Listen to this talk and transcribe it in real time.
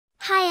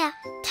Hiya,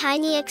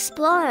 tiny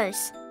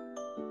explorers!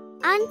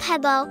 I'm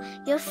Pebbo,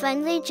 your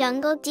friendly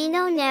jungle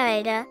dino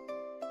narrator.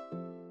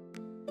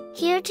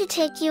 Here to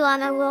take you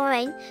on a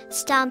roaring,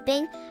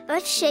 stomping,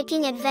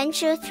 earth-shaking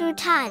adventure through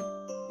time.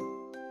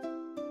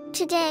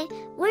 Today,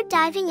 we're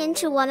diving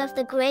into one of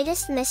the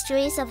greatest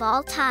mysteries of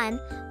all time.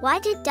 Why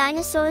did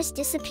dinosaurs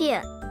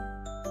disappear?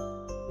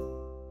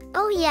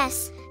 Oh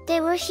yes, they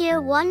were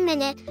here one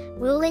minute,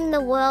 ruling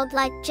the world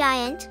like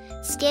giant,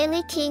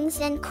 scaly kings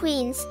and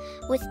queens,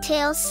 with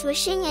tails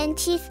swishing and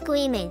teeth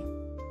gleaming.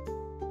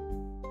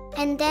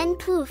 And then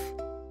poof!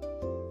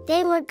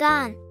 They were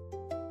gone.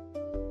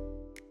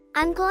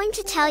 I'm going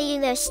to tell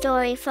you their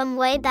story from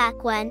way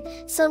back when,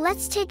 so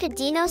let's take a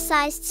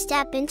dino-sized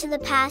step into the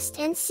past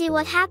and see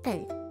what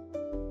happened.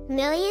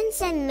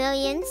 Millions and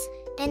millions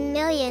and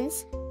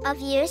millions of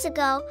years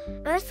ago,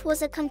 Earth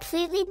was a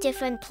completely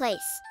different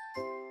place.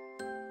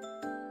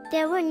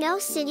 There were no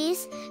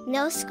cities,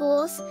 no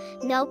schools,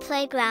 no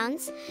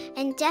playgrounds,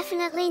 and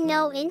definitely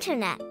no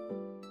internet.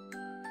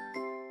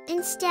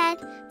 Instead,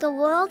 the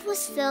world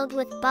was filled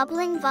with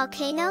bubbling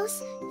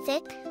volcanoes,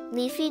 thick,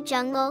 leafy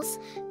jungles,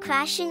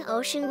 crashing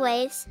ocean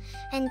waves,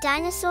 and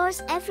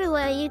dinosaurs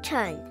everywhere you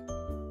turned.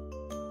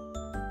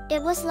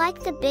 It was like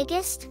the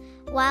biggest,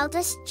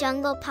 wildest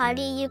jungle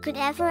party you could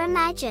ever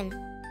imagine.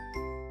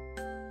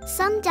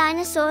 Some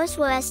dinosaurs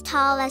were as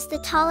tall as the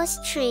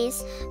tallest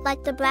trees,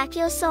 like the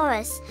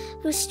Brachiosaurus,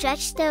 who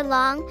stretched their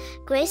long,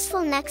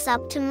 graceful necks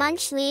up to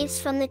munch leaves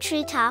from the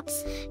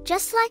treetops,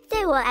 just like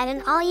they were at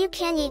an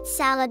all-you-can-eat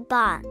salad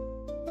bar.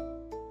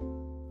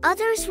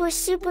 Others were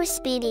super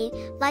speedy,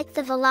 like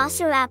the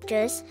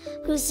velociraptors,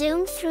 who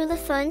zoomed through the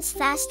ferns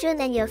faster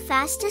than your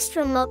fastest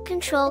remote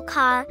control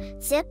car.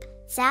 Zip,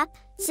 zap,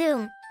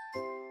 zoom.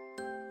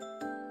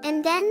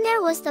 And then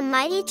there was the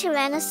mighty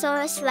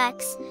Tyrannosaurus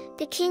Rex,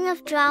 the king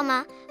of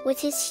drama, with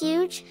his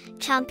huge,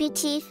 chompy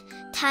teeth,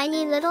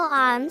 tiny little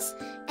arms,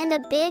 and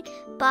a big,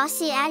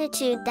 bossy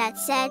attitude that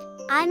said,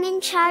 "I'm in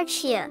charge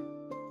here."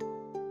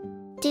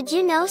 Did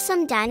you know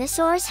some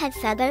dinosaurs had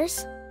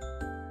feathers?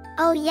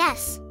 Oh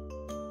yes!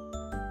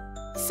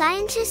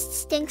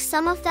 Scientists think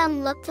some of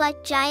them looked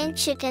like giant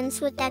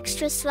chickens with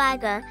extra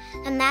swagger.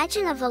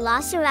 Imagine a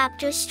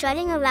velociraptor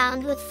strutting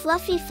around with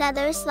fluffy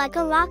feathers like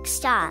a rock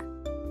star.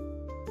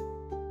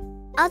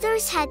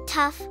 Others had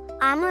tough,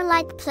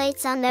 armor-like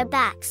plates on their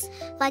backs,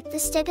 like the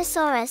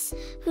Stegosaurus,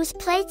 whose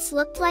plates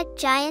looked like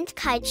giant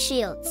kite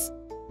shields.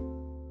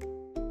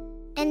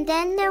 And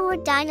then there were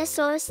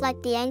dinosaurs like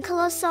the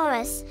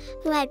Ankylosaurus,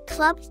 who had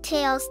clubbed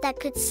tails that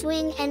could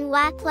swing and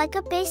whack like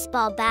a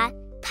baseball bat.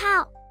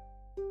 Pow!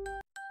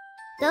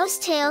 Those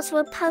tails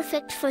were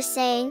perfect for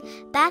saying,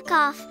 "Back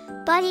off,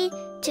 buddy,"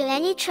 to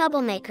any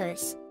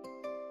troublemakers.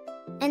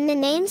 And the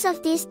names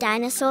of these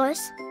dinosaurs?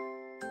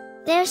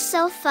 They're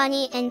so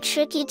funny and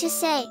tricky to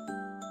say.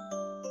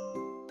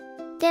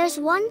 There's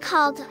one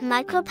called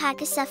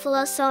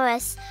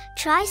Micropachycephalosaurus.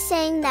 Try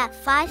saying that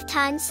 5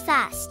 times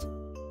fast.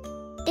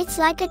 It's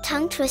like a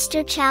tongue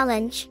twister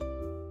challenge.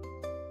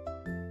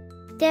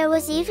 There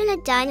was even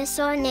a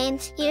dinosaur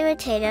named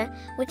Irritator,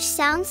 which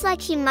sounds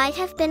like he might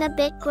have been a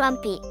bit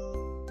grumpy.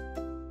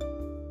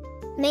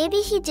 Maybe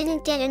he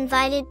didn't get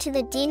invited to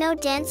the dino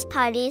dance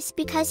parties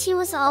because he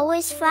was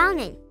always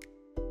frowning.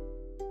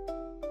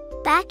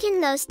 Back in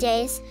those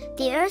days,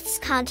 the Earth's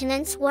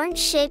continents weren't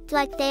shaped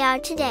like they are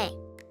today.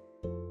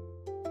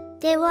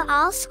 They were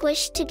all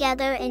squished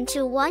together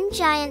into one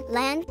giant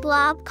land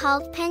blob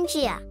called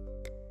Pangaea.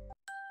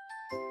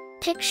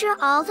 Picture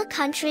all the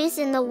countries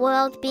in the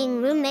world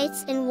being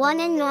roommates in one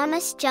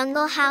enormous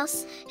jungle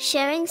house,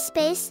 sharing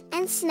space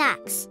and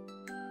snacks.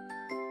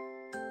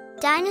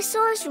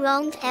 Dinosaurs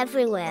roamed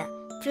everywhere,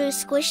 through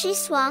squishy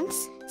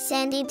swamps,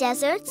 sandy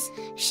deserts,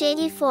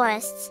 shady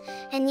forests,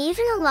 and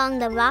even along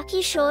the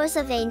rocky shores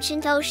of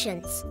ancient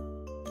oceans.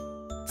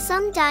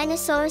 Some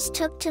dinosaurs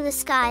took to the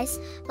skies,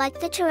 like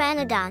the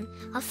pteranodon,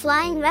 a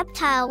flying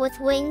reptile with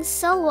wings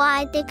so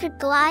wide they could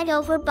glide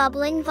over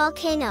bubbling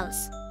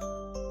volcanoes,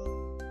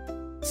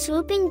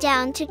 swooping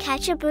down to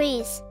catch a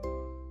breeze.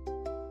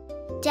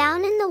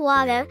 Down in the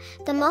water,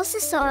 the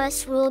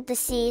Mosasaurus ruled the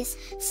seas,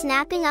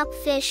 snapping up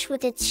fish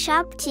with its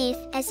sharp teeth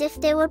as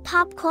if they were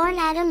popcorn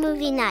at a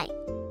movie night.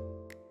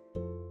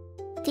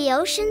 The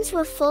oceans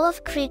were full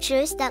of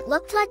creatures that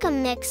looked like a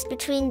mix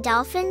between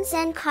dolphins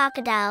and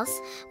crocodiles,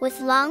 with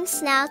long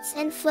snouts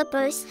and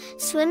flippers,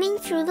 swimming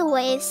through the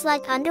waves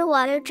like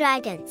underwater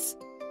dragons.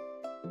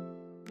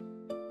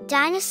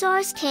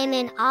 Dinosaurs came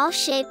in all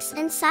shapes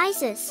and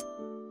sizes.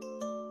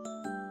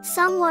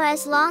 Some were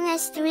as long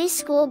as 3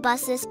 school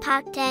buses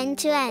parked end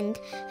to end.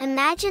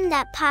 Imagine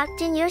that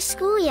parked in your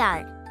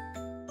schoolyard.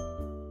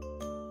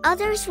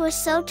 Others were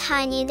so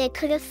tiny they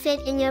could have fit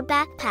in your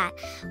backpack.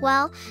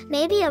 Well,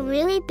 maybe a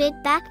really big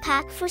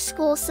backpack for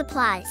school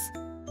supplies.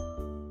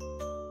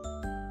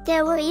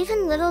 There were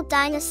even little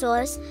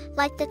dinosaurs,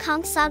 like the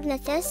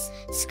Compsognathus,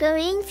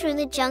 scurrying through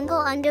the jungle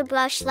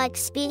underbrush like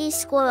speedy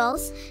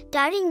squirrels,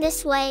 darting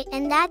this way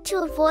and that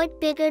to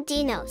avoid bigger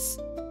dinos.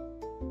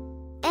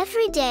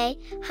 Every day,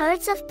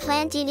 herds of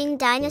plant-eating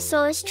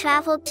dinosaurs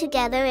traveled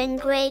together in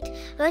great,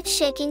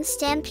 earth-shaking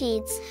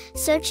stampedes,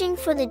 searching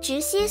for the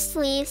juiciest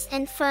leaves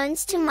and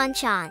ferns to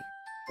munch on.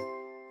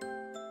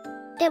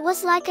 It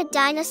was like a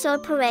dinosaur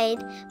parade,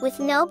 with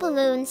no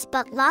balloons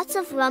but lots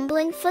of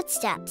rumbling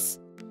footsteps.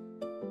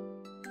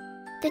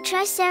 The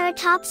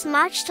Triceratops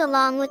marched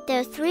along with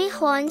their 3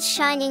 horns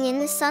shining in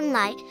the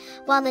sunlight,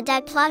 while the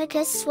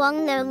Diplodocus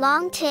swung their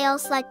long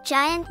tails like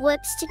giant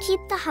whips to keep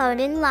the herd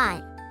in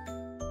line.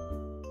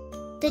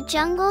 The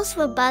jungles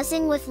were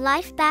buzzing with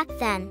life back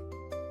then.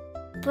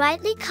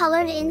 Brightly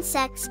colored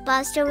insects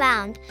buzzed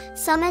around,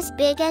 some as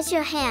big as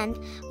your hand,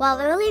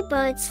 while early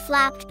birds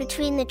flapped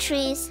between the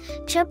trees,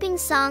 chirping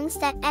songs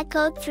that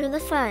echoed through the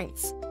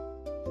ferns.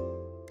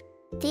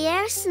 The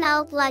air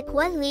smelled like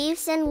wet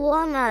leaves and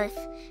warm earth,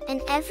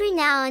 and every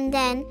now and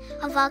then,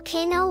 a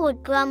volcano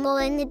would grumble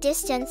in the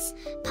distance,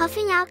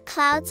 puffing out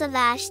clouds of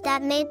ash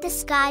that made the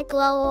sky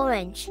glow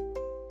orange.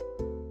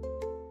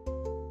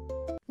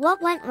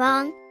 What went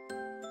wrong?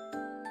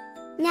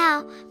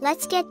 Now,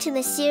 let's get to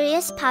the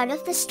serious part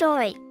of the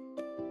story.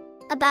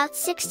 About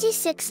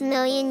 66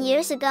 million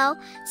years ago,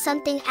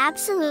 something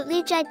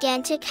absolutely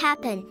gigantic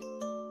happened.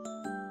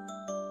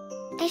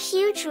 A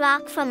huge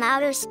rock from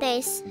outer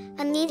space,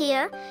 a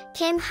meteor,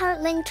 came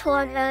hurtling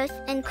toward Earth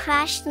and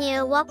crashed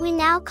near what we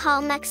now call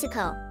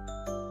Mexico.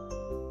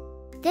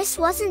 This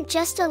wasn't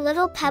just a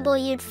little pebble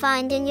you'd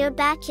find in your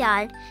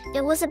backyard,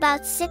 it was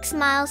about 6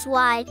 miles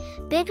wide,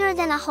 bigger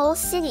than a whole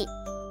city.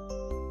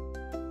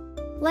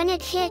 When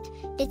it hit,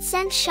 it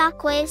sent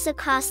shockwaves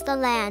across the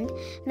land,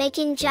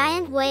 making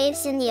giant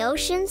waves in the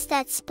oceans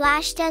that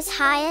splashed as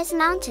high as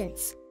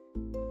mountains.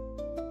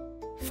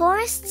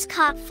 Forests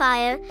caught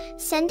fire,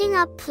 sending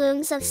up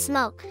plumes of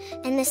smoke,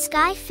 and the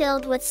sky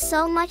filled with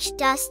so much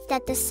dust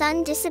that the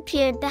sun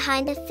disappeared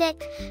behind a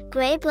thick,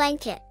 gray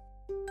blanket.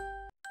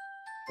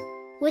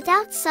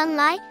 Without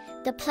sunlight,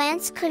 the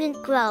plants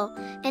couldn't grow,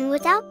 and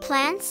without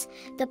plants,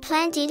 the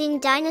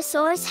plant-eating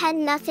dinosaurs had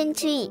nothing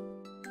to eat.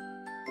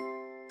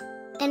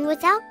 And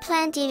without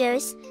plant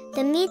eaters,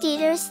 the meat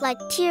eaters like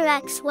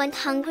T-Rex went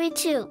hungry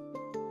too.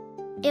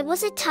 It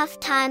was a tough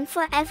time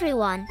for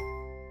everyone.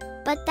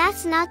 But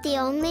that's not the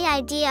only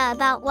idea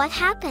about what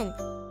happened.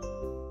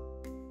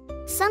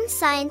 Some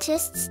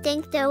scientists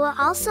think there were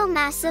also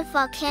massive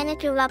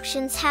volcanic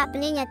eruptions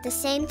happening at the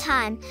same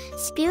time,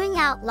 spewing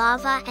out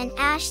lava and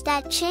ash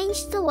that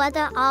changed the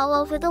weather all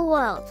over the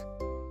world.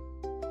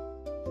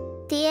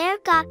 The air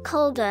got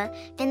colder,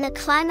 and the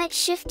climate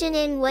shifted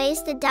in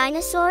ways the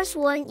dinosaurs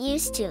weren't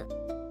used to.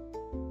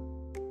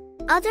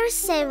 Others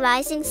say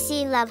rising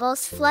sea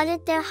levels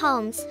flooded their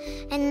homes,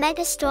 and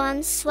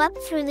megastorms swept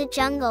through the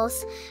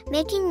jungles,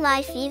 making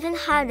life even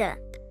harder.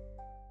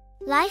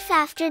 Life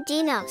after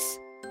dinos.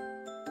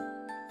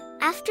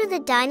 After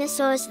the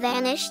dinosaurs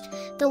vanished,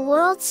 the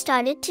world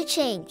started to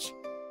change.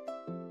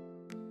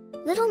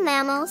 Little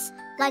mammals,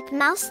 like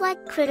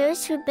mouse-like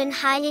critters who'd been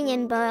hiding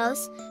in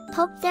burrows,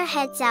 poked their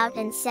heads out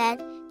and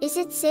said, "Is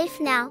it safe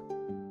now?"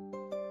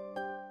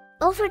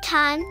 Over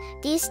time,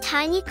 these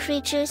tiny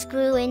creatures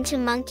grew into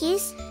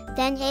monkeys,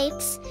 then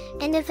apes,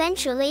 and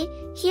eventually,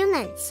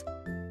 humans.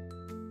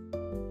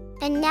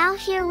 And now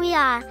here we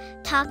are,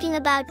 talking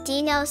about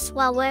dinos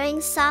while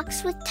wearing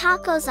socks with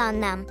tacos on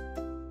them.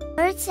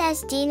 Birds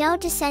as dino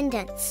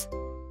descendants.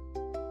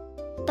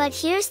 But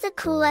here's the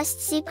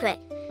coolest secret.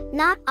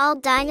 Not all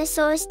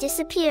dinosaurs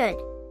disappeared.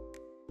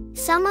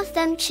 Some of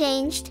them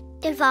changed,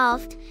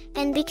 evolved,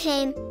 and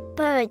became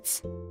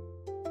birds.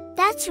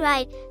 That's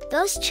right,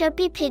 those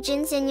chirpy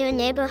pigeons in your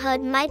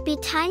neighborhood might be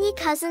tiny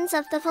cousins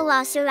of the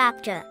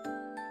velociraptor.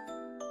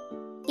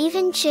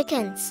 Even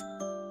chickens.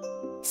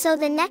 So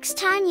the next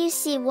time you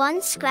see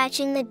one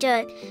scratching the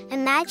dirt,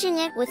 imagine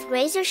it with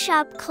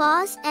razor-sharp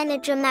claws and a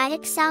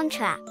dramatic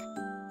soundtrack.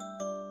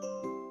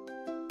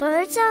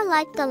 Birds are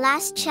like the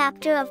last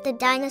chapter of the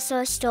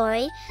dinosaur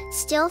story,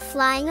 still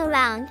flying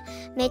around,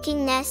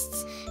 making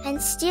nests,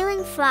 and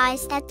stealing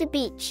fries at the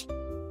beach.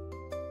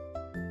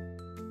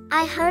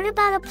 I heard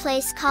about a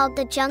place called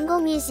the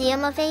Jungle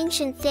Museum of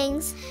Ancient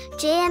Things,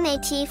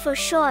 JMAT for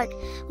short,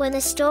 where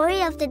the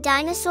story of the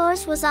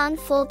dinosaurs was on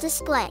full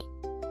display.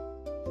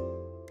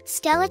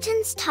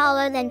 Skeletons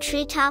taller than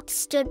treetops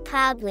stood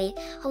proudly,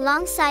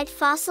 alongside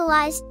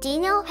fossilized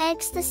dino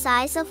eggs the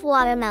size of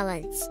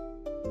watermelons.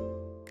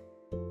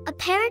 A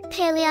parrot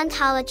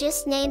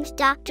paleontologist named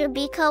Dr.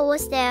 Biko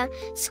was there,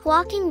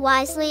 squawking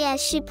wisely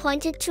as she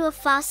pointed to a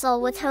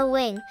fossil with her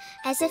wing,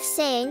 as if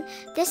saying,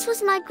 "This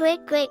was my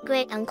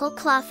great-great-great-uncle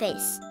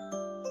Clawface."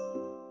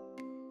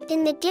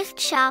 In the gift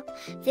shop,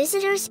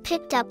 visitors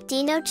picked up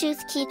dino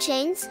tooth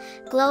keychains,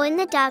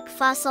 glow-in-the-dark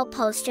fossil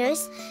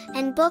posters,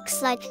 and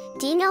books like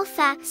Dino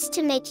Facts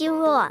to make you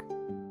roar.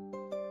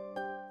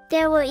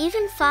 There were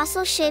even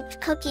fossil-shaped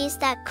cookies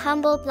that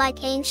crumbled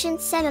like ancient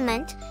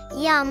sediment.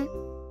 Yum!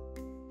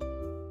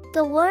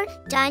 The word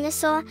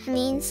dinosaur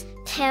means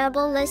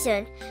terrible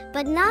lizard,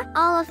 but not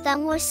all of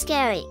them were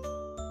scary.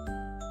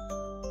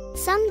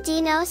 Some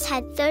dinos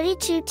had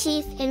 32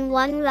 teeth in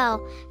one row.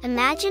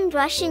 Imagine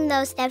brushing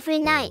those every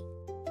night.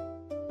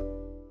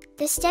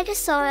 The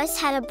Stegosaurus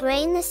had a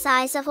brain the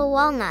size of a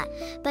walnut,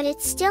 but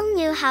it still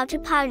knew how to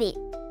party.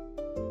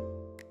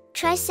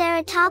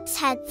 Triceratops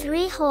had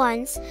 3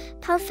 horns,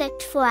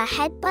 perfect for a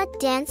headbutt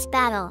dance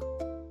battle.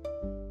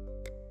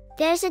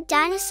 There's a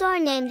dinosaur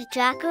named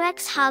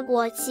Draorex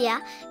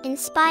Hogwartsia,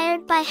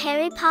 inspired by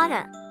Harry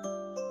Potter.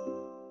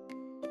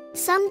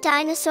 Some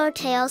dinosaur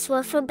tails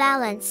were for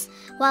balance,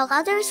 while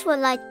others were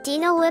like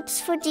dino whips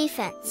for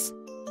defense.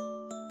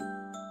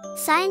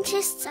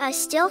 Scientists are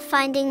still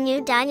finding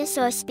new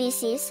dinosaur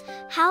species.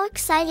 How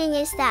exciting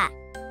is that?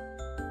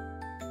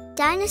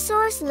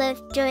 Dinosaurs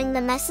lived during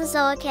the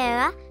Mesozoic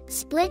era,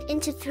 split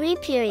into 3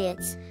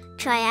 periods: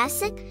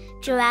 Triassic,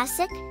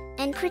 Jurassic,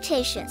 and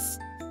Cretaceous.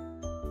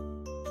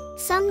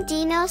 Some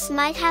dinos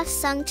might have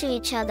sung to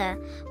each other,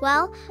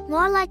 well,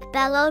 more like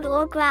bellowed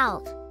or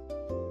growled.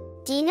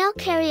 Dino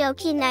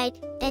karaoke night,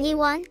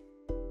 anyone?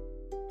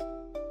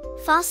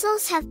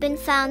 Fossils have been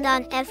found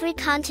on every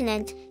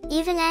continent,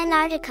 even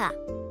Antarctica.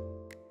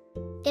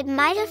 It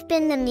might have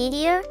been the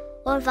meteor,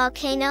 or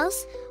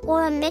volcanoes,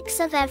 or a mix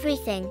of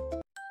everything.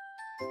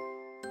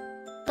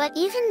 But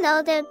even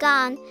though they're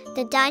gone,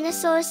 the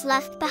dinosaurs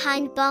left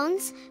behind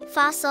bones,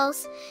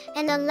 fossils,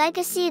 and a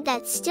legacy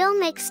that still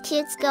makes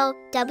kids go,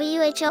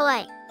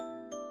 WHOA.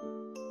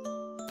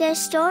 Their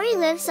story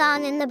lives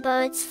on in the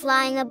birds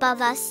flying above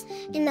us,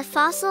 in the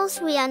fossils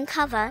we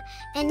uncover,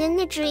 and in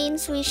the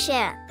dreams we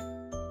share.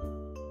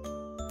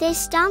 They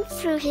stomped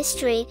through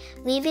history,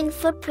 leaving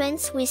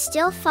footprints we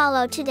still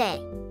follow today.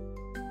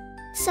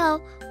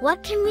 So,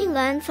 what can we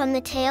learn from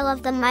the tale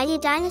of the mighty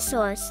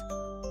dinosaurs?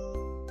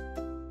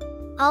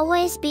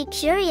 Always be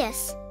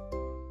curious.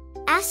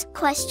 Ask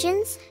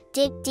questions,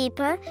 dig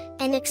deeper,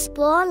 and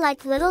explore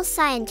like little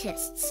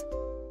scientists.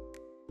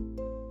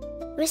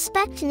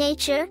 Respect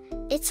nature,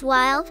 it's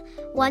wild,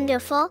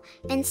 wonderful,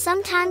 and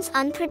sometimes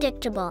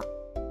unpredictable.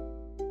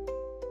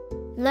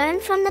 Learn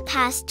from the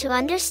past to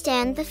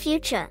understand the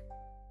future.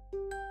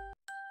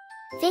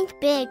 Think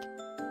big.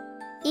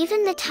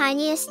 Even the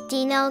tiniest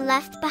dino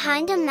left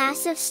behind a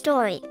massive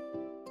story.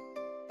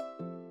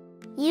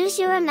 Use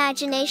your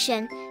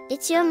imagination,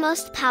 it's your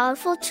most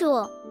powerful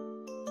tool.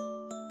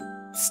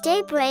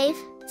 Stay brave,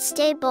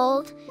 stay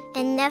bold,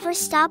 and never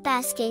stop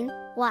asking,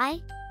 why?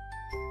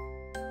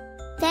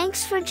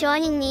 Thanks for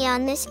joining me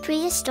on this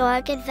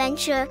prehistoric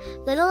adventure,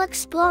 little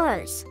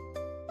explorers.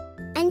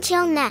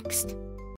 Until next.